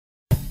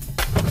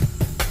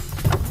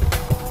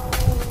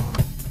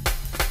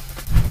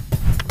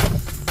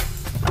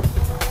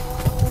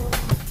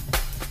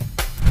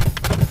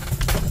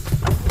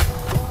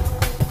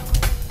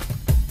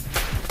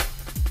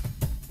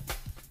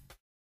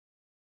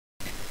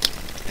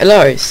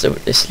Hello, so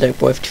this is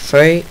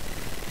LoboyFifty3.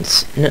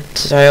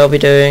 Today I'll be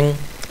doing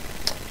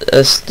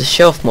the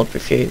shelf mod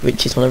review,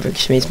 which is one of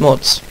Ricky's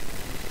mods.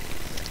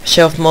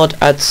 Shelf mod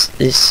adds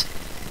this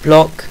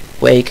block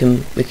where we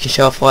can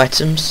shelf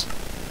items.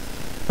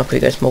 I'll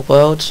quickly go to my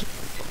world.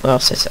 Well,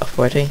 I've set it up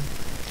already.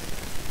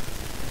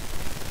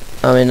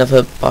 I'm in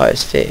another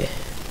biosphere.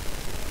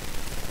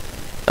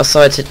 I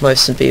decided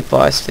most of them be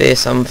biosphere,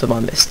 some of them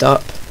I messed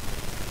up.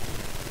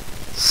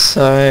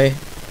 So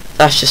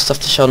that's just stuff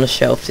to show on the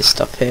shelf, this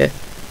stuff here.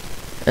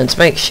 And to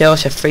make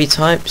shelves you have three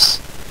types.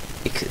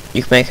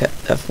 You can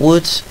have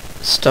wood,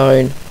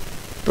 stone,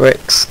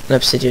 bricks and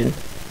obsidian.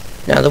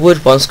 Now the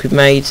wood ones could be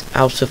made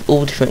out of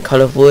all different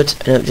colour of wood,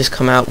 and it'll just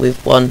come out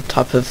with one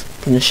type of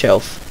from the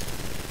shelf.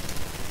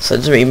 So it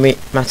doesn't really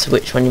matter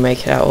which one you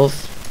make it out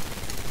of.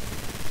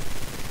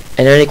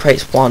 And it only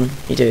creates one,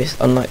 you do it,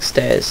 unlike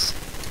stairs.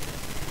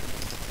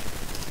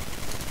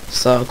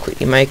 So I'll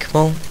quickly make them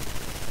all.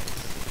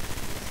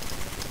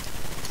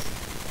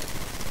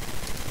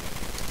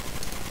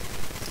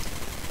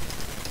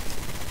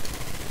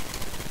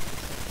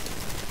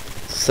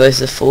 So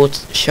those are 4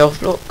 shelf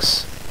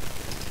blocks.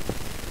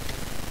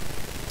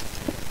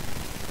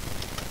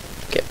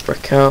 Get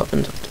brick out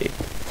and I'll do.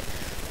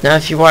 Now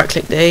if you right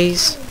click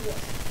these,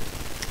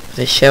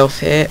 this shelf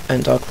here,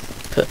 and I'll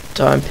put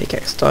diamond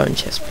pickaxe, diamond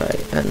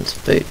chestplate and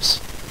boots.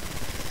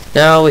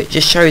 Now it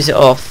just shows it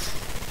off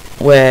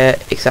where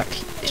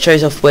exactly, it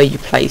shows off where you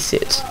place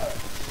it.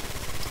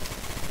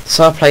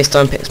 So I place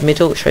diamond pickaxe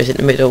middle, it shows it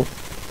in the middle,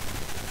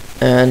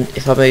 and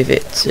if I move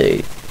it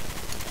to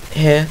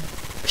here,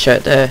 show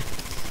it there.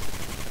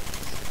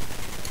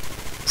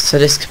 So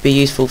this could be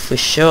useful for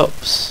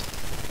shops.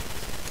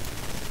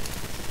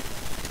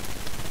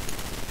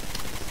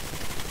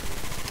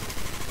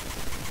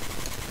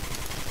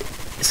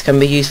 This can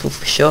be useful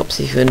for shops.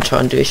 If you're going to try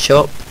and do a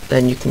shop,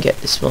 then you can get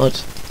this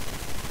mod.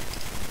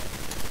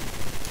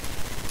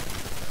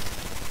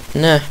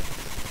 Nah.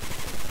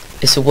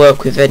 This will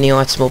work with any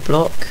item or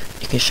block.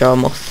 You can show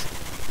them off.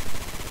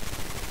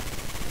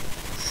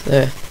 So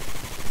there.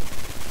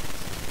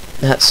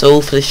 That's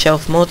all for the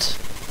shelf mod.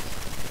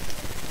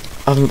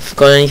 I haven't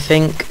forgotten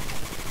anything,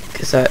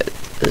 because that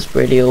is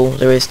really all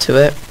there is to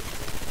it.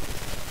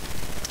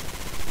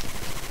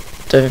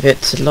 Don't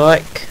forget to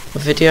like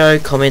my video,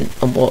 comment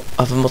on what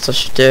other mods I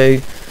should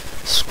do,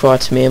 subscribe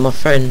to me and my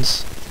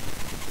friends.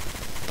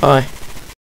 Bye.